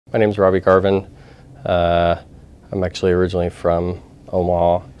My name is Garvin. I'm actually originally from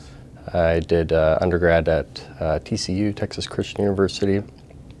Omaha. I did undergrad at TCU, Texas Christian University.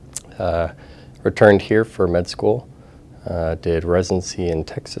 Returned here for med school. Did residency in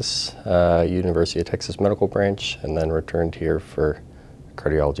Texas, University of Texas Medical Branch, and then returned here for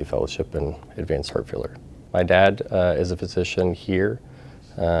cardiology fellowship in advanced heart failure. My dad is a physician here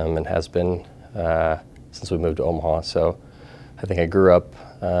and has been since we moved to Omaha, so I think I grew up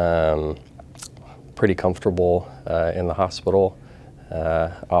pretty comfortable in the hospital.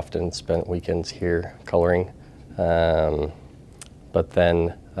 Often spent weekends here coloring, but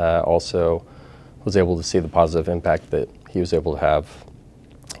then also was able to see the positive impact that he was able to have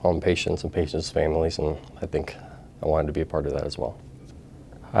on patients and patients' families, and I think I wanted to be a part of that as well.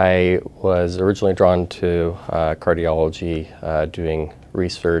 I was originally drawn to cardiology, doing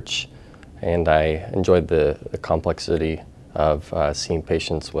research, and I enjoyed the complexity of seeing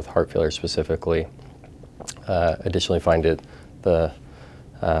patients with heart failure specifically. Additionally, find the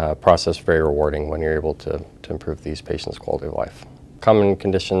process very rewarding when you're able to improve these patients' quality of life. Common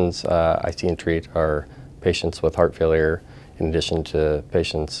conditions I see and treat are patients with heart failure, in addition to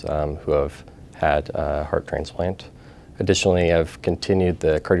patients who have had heart transplant. Additionally, I've continued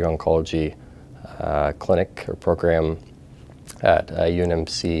the cardio-oncology clinic or program at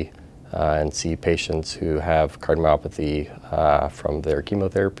UNMC and see patients who have cardiomyopathy from their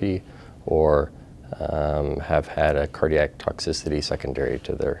chemotherapy or have had a cardiac toxicity secondary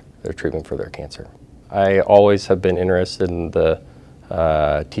to their treatment for their cancer. I always have been interested in the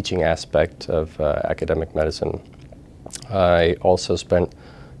teaching aspect of academic medicine. I also spent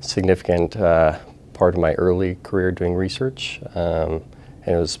significant part of my early career doing research, and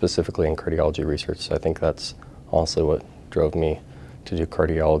it was specifically in cardiology research. So I think that's also what drove me to do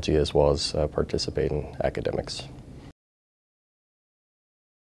cardiology as well as participate in academics.